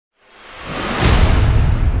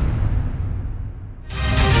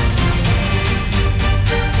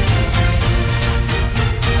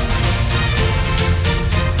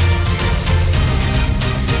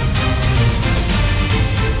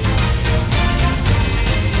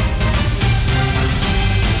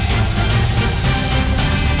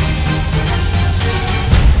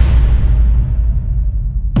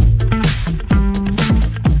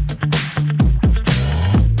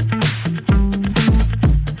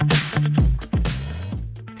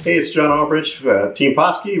Hey, it's John Albrich, Team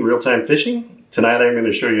Pautzke, Real-Time Fishing. Tonight I'm going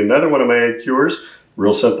to show you another one of my egg cures.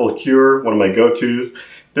 Real simple cure, one of my go-tos.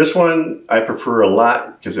 This one I prefer a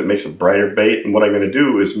lot because it makes a brighter bait. And what I'm going to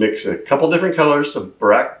do is mix a couple different colors of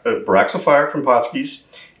BorX O Fire from Pautzke's.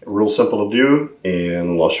 Real simple to do,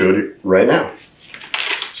 and I'll show you right now.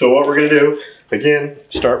 So what we're going to do, again,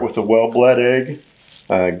 start with a well-bled egg.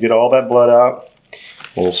 Get all that blood out.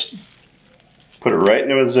 We'll put it right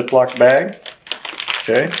into a Ziploc bag.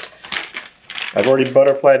 Okay, I've already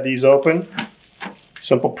butterflied these open.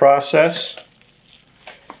 Simple process.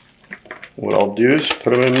 What I'll do is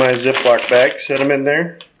put them in my Ziploc bag, set them in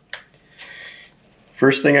there.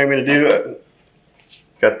 First thing I'm going to do,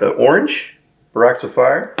 got the orange, BorX O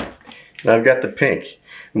Fire, and I've got the pink.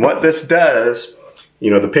 And what this does, you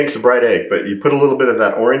know, the pink's a bright egg, but you put a little bit of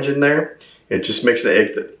that orange in there, it just makes the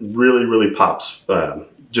egg that really pops,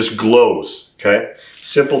 just glows. Okay,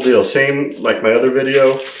 simple deal. Same like my other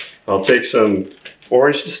video. I'll take some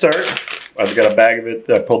orange to start. I've got a bag of it.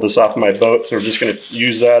 I pulled this off my boat, so we're just going to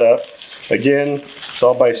use that up. Again, it's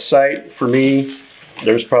all by sight for me.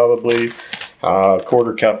 There's probably a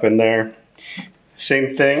quarter cup in there.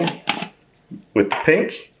 Same thing with the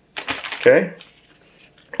pink. Okay,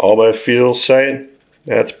 all by feel, sight.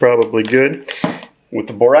 That's probably good. With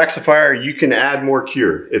the BorX O Fire, you can add more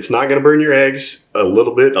cure. It's not going to burn your eggs a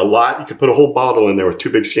little bit, a lot. You can put a whole bottle in there with 2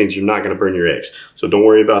 big skeins. You're not going to burn your eggs. So don't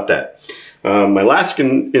worry about that. My last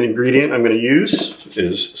ingredient I'm going to use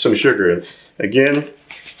is some sugar. Again,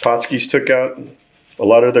 Pautzke's took out a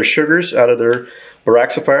lot of their sugars out of their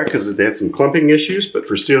BorX O Fire because they had some clumping issues. But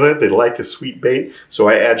for Steelhead, they like a sweet bait, so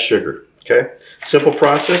I add sugar. Okay, simple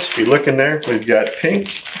process. If you look in there, we've got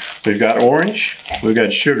pink, we've got orange, we've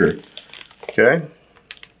got sugar. Okay.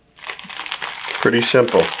 Pretty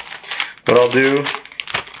simple. What I'll do,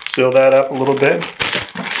 seal that up a little bit,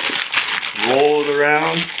 roll it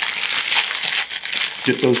around,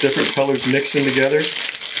 get those different colors mixing together.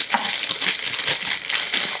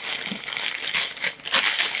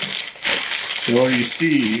 So you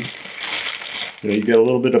see, you get a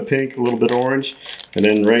little bit of pink, a little bit of orange, and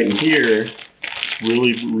then right in here,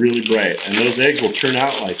 really bright. And those eggs will turn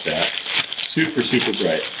out like that. Super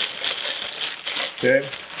bright. Okay.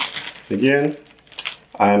 Again,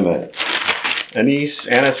 I'm an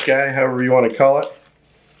anise guy, however you want to call it.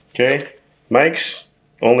 Okay, Mike's,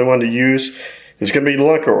 only one to use. It's going to be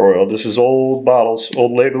lunker oil. This is old bottles,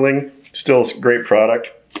 old labeling. Still a great product.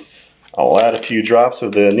 I'll add a few drops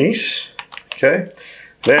of the anise. Okay,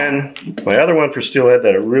 then my other one for Steelhead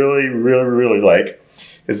that I really like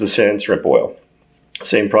is the sand shrimp oil.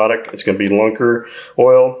 Same product. It's going to be lunker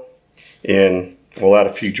oil, and we'll add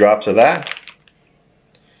a few drops of that.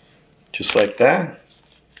 Just like that.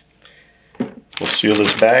 We'll seal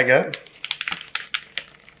this bag up.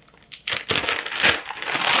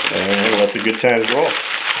 And let the good times roll.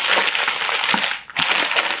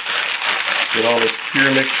 Get all this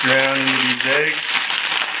cure mixed around into these eggs.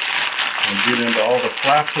 And get into all the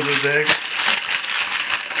flaps of those eggs.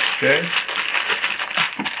 Okay.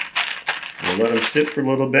 We'll let them sit for a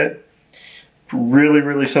little bit.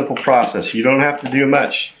 Really simple process. You don't have to do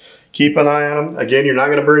much. Keep an eye on them. Again, you're not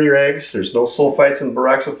going to burn your eggs. There's no sulfites in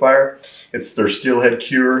BorX O Fire. It's their Steelhead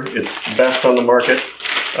cure. It's the best on the market.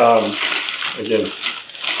 Again,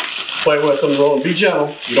 play with them, roll, and be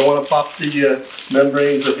gentle. You don't want to pop the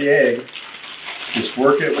membranes of the egg. Just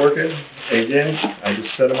work it. Again, I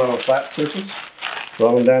just set them on a flat surface.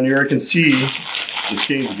 Throw them down here. I can see the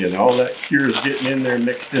skeins again. All that cure is getting in there,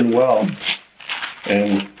 mixed in well.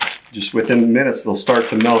 And just within minutes, they'll start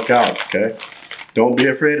to milk out, okay? Don't be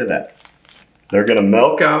afraid of that. They're going to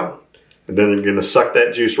milk out, and then they're going to suck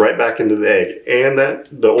that juice right back into the egg. And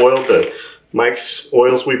the oil, the Mike's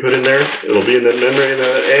oils we put in there, it'll be in the membrane of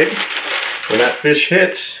the egg. When that fish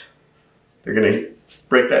hits, they're going to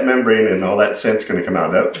break that membrane, and all that scent's going to come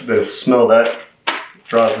out. The smell that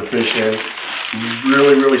draws the fish in.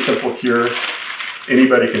 Really simple cure.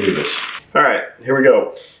 Anybody can do this. All right, here we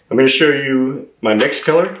go. I'm going to show you my mixed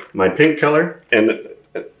color, my pink color, and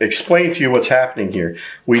explain to you what's happening here.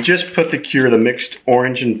 We just put the cure, the mixed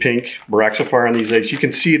orange and pink BorX O Fire on these eggs. You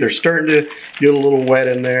can see they're starting to get a little wet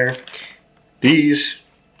in there. These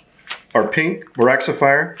are pink BorX O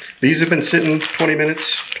Fire. These have been sitting 20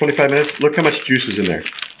 minutes, 25 minutes. Look how much juice is in there.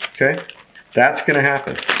 Okay, that's going to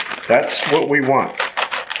happen. That's what we want.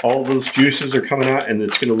 All those juices are coming out, and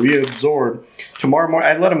it's going to reabsorb. Tomorrow morning,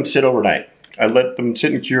 I let them sit overnight. I let them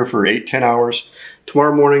sit in cure for 8-10 hours.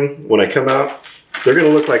 Tomorrow morning, when I come out, they're going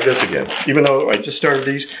to look like this again. Even though I just started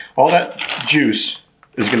these, all that juice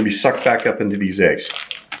is going to be sucked back up into these eggs.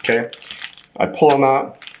 Okay? I pull them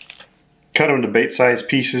out, cut them to bait-sized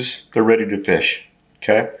pieces. They're ready to fish.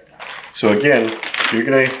 Okay? So again, you're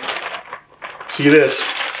going to see this,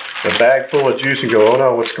 a bag full of juice, and go, oh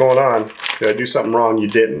no, what's going on? Did I do something wrong? You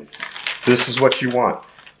didn't. This is what you want.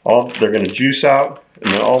 They're going to juice out,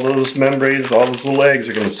 and then all those membranes, all those little eggs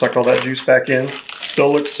are going to suck all that juice back in.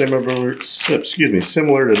 They'll look similar to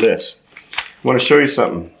this. I want to show you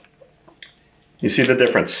something. You see the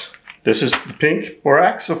difference. This is the pink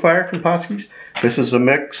BorX O Fire from Pautzke's. This is a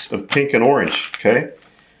mix of pink and orange, okay?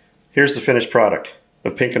 Here's the finished product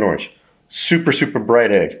of pink and orange. Super, super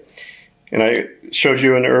bright egg. And I showed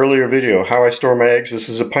you in an earlier video how I store my eggs. This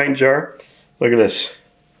is a pint jar. Look at this.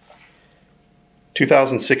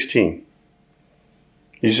 2016.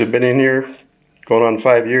 These have been in here going on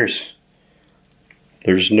 5 years.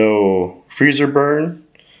 There's no freezer burn.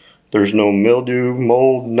 There's no mildew,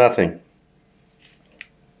 mold, nothing.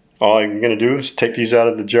 All I'm going to do is take these out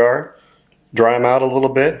of the jar, dry them out a little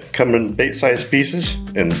bit, come in bait-sized pieces,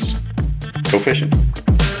 and go fishing.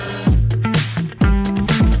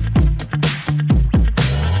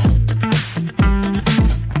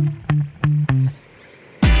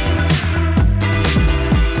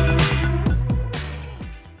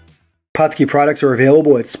 Pautzke products are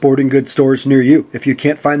available at sporting goods stores near you. If you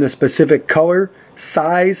can't find the specific color,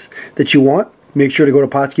 size that you want, make sure to go to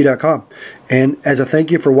Pautzke.com. And as a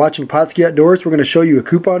thank you for watching Pautzke Outdoors, we're going to show you a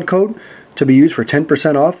coupon code to be used for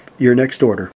 10% off your next order.